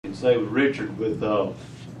say with Richard, with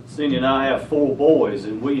Cindy and I have 4 boys,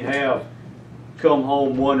 and we have come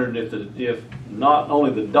home wondering if not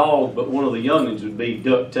only the dog but one of the youngins would be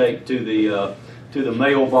duct taped to the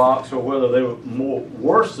mailbox, or whether they were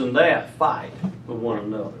worse than that, fight with one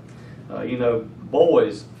another. You know,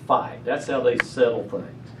 boys fight. That's how they settle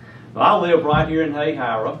things. I live right here in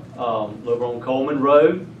Hahira, live on Coleman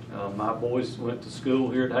Road. My boys went to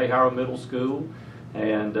school here at Hahira Middle School,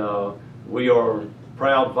 and we are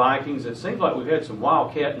proud Vikings. It seems like we've had some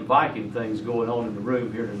Wildcat and Viking things going on in the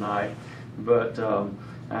room here tonight, but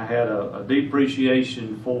I had a deep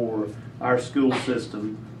appreciation for our school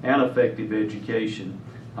system and effective education.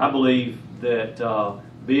 I believe that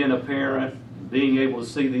being a parent, being able to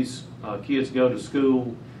see these kids go to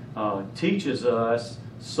school teaches us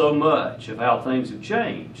so much of how things have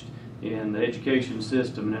changed in the education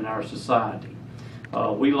system and in our society.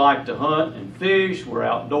 We like to hunt and fish. We're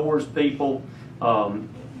outdoors people. I'm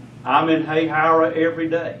in Hahira every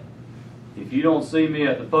day. If you don't see me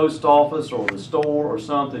at the post office or the store or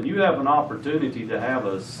something, you have an opportunity to have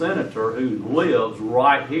a senator who lives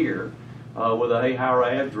right here with a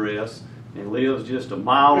Hahira address and lives just a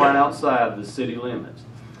mile right outside the city limits.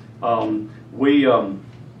 We are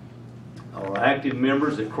active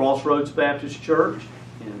members at Crossroads Baptist Church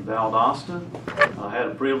in Valdosta. I had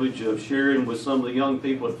a privilege of sharing with some of the young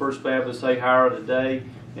people at First Baptist Hahira today,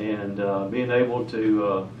 and being able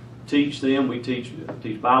to teach them. We teach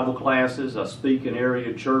Bible classes. I speak in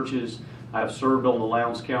area churches. I've served on the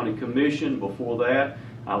Lowndes County Commission. Before that,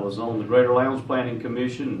 I was on the Greater Lowndes Planning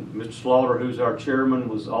Commission. Mr. Slaughter, who's our chairman,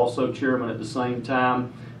 was also chairman at the same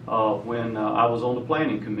time when I was on the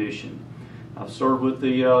Planning Commission. I've served with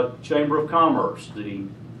the Chamber of Commerce, the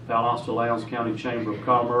Valdosta Lowndes County Chamber of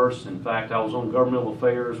Commerce. In fact, I was on Governmental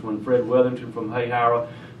Affairs when Fred Weatherington from Hahira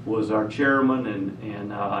was our chairman,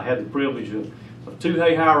 and I had the privilege of 2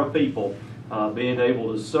 Hahira people being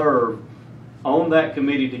able to serve on that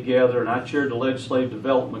committee together, and I chaired the Legislative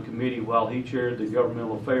Development Committee while he chaired the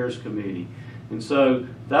Governmental Affairs Committee. And so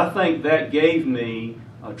I think that gave me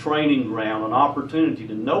a training ground, an opportunity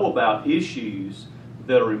to know about issues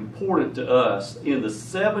that are important to us in the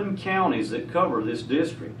 7 counties that cover this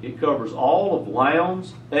district. It covers all of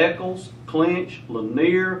Lowndes, Eccles, Clinch,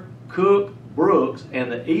 Lanier, Cook, Brooks,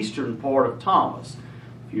 and the eastern part of Thomas.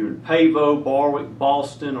 If you're in Pavo, Barwick,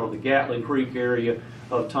 Boston, or the Gatling Creek area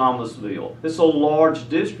of Thomasville. It's a large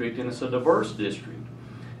district, and it's a diverse district.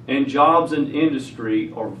 And jobs and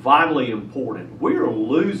industry are vitally important. We are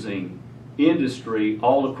losing industry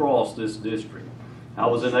all across this district. I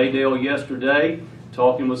was in Adel yesterday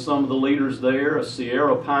talking with some of the leaders there.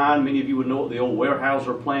 Sierra Pine, many of you would know it, the old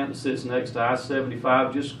Weyerhaeuser plant that sits next to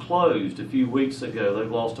I-75, just closed a few weeks ago. They've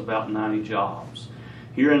lost about 90 jobs.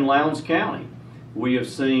 Here in Lowndes County, we have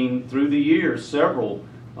seen through the years several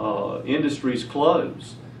industries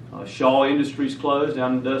close. Shaw Industries closed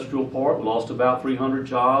down in Industrial Park. We lost about 300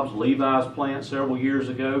 jobs. Levi's plant several years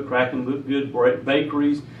ago. Cracking Good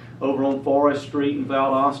Bakeries over on Forest Street in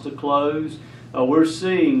Valdosta closed. We're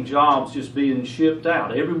seeing jobs just being shipped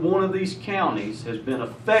out. Every one of these counties has been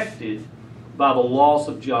affected by the loss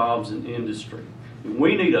of jobs in industry. And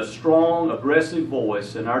we need a strong, aggressive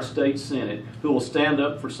voice in our state Senate who will stand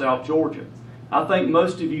up for South Georgia. I think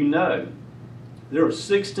most of you know there are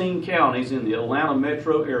 16 counties in the Atlanta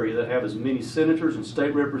metro area that have as many senators and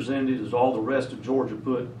state representatives as all the rest of Georgia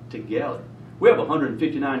put together. We have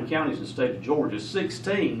 159 counties in the state of Georgia.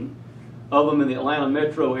 16 of them in the Atlanta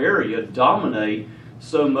metro area dominate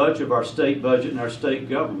so much of our state budget and our state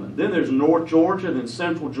government. Then there's North Georgia, then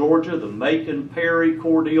Central Georgia, the Macon, Perry,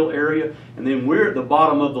 Cordele area, and then we're at the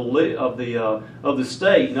bottom of the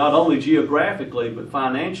state, not only geographically but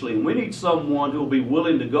financially. And we need someone who will be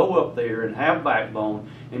willing to go up there and have backbone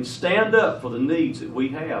and stand up for the needs that we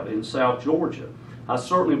have in South Georgia. I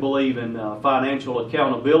certainly believe in financial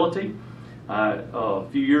accountability. I, a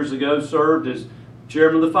few years ago, served as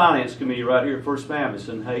chairman of the Finance Committee right here at First Baptist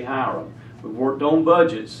in Hahira. We've worked on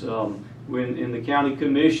budgets in the county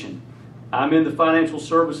commission. I'm in the financial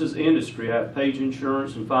services industry. I have Page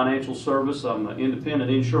Insurance and Financial Service. I'm an independent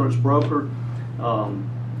insurance broker,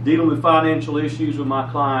 dealing with financial issues with my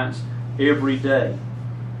clients every day.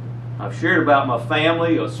 I've shared about my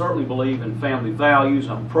family. I certainly believe in family values.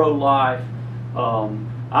 I'm pro-life. I'm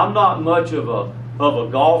not much of a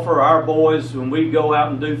golfer. Our boys, when we go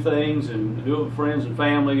out and do things and do it with friends and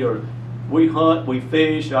family, or we hunt, we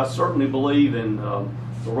fish, I certainly believe in the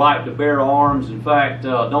right to bear arms. In fact,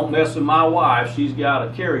 don't mess with my wife. She's got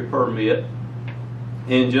a carry permit,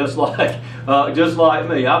 and just like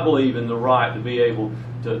me, I believe in the right to be able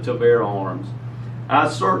to bear arms. I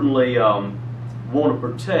certainly want to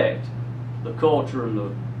protect the culture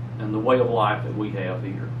and and the way of life that we have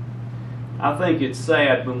here. I think it's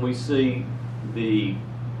sad when we see the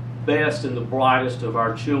best and the brightest of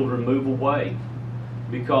our children move away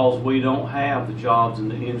because we don't have the jobs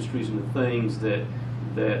and the industries and the things that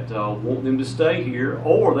want them to stay here,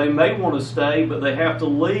 or they may want to stay but they have to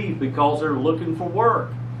leave because they're looking for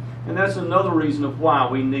work. And that's another reason of why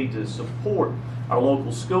we need to support our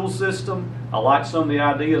local school system. I like some of the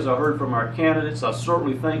ideas I heard from our candidates. I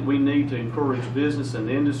certainly think we need to encourage business and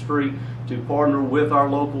industry to partner with our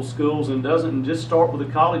local schools, and doesn't just start with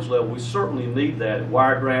the college level. We certainly need that at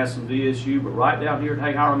Wiregrass and VSU, but right down here at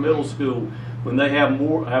Hahira Middle School, when they have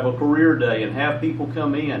a career day and have people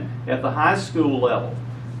come in at the high school level,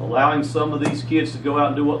 allowing some of these kids to go out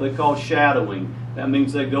and do what they call shadowing. That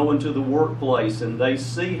means they go into the workplace and they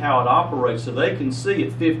see how it operates, so they can see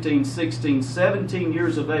at 15, 16, 17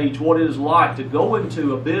 years of age what it is like to go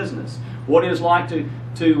into a business, what it is like to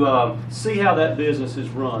see how that business is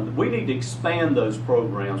run. We need to expand those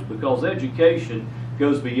programs because education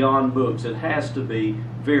goes beyond books. It has to be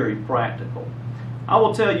very practical. I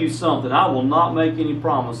will tell you something. I will not make any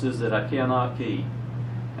promises that I cannot keep.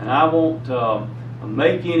 And I won't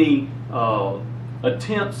make any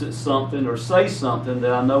attempts at something or say something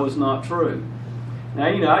that I know is not true. Now,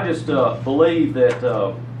 I just believe that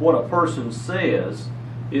what a person says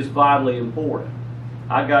is vitally important.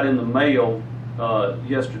 I got in the mail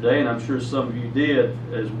yesterday, and I'm sure some of you did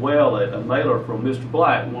as well, a mailer from Mr.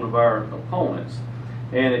 Black, one of our opponents.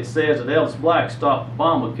 And it says that Ellis Black stopped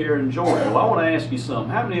Obamacare in Georgia. Well, I want to ask you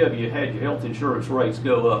something. How many of you had your health insurance rates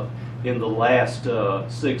go up in the last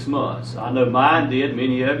 6 months? I know mine did.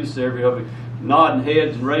 Many of you, several of you, nodding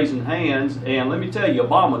heads and raising hands. And let me tell you,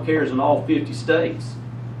 Obamacare is in all 50 states.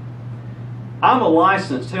 I'm a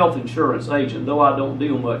licensed health insurance agent, though I don't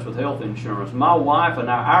deal much with health insurance. My wife and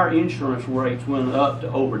our insurance rates went up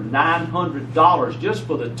to over $900 just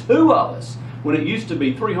for the two of us, when it used to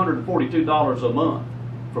be $342 a month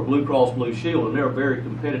for Blue Cross Blue Shield, and they're a very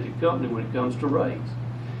competitive company when it comes to rates.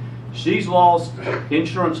 She's lost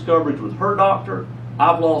insurance coverage with her doctor.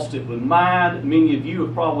 I've lost it with mine. Many of you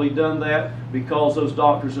have probably done that because those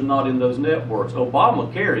doctors are not in those networks.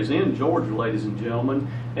 Obamacare is in Georgia, ladies and gentlemen,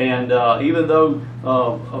 and even though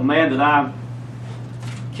a man that I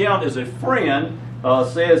count as a friend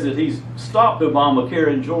says that he's stopped Obamacare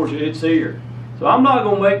in Georgia, it's here. So I'm not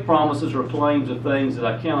going to make promises or claims of things that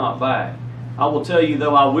I cannot back. I will tell you,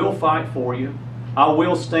 though, I will fight for you. I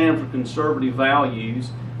will stand for conservative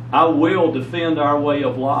values. I will defend our way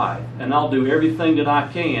of life, and I'll do everything that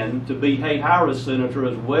I can to be Hahira's senator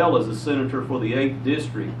as well as a senator for the 8th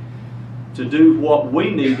District, to do what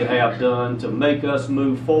we need to have done to make us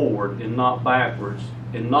move forward and not backwards,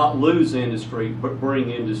 and not lose industry, but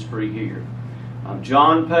bring industry here. I'm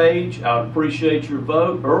John Page. I appreciate your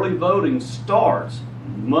vote. Early voting starts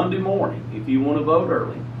Monday morning, if you want to vote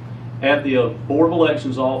early, at the Board of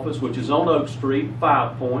Elections office, which is on Oak Street,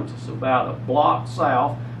 5 Points. It's about a block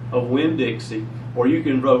south of Winn-Dixie. Or you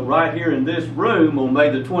can vote right here in this room on May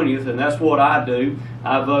the 20th, and that's what I do.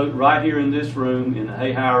 I vote right here in this room in the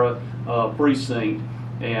Hahira precinct.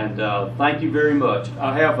 And thank you very much.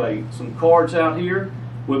 I have some cards out here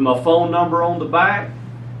with my phone number on the back.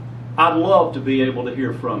 I'd love to be able to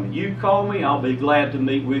hear from you. You call me, I'll be glad to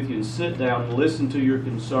meet with you and sit down and listen to your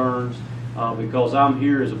concerns because I'm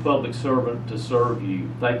here as a public servant to serve you.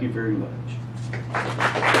 Thank you very much.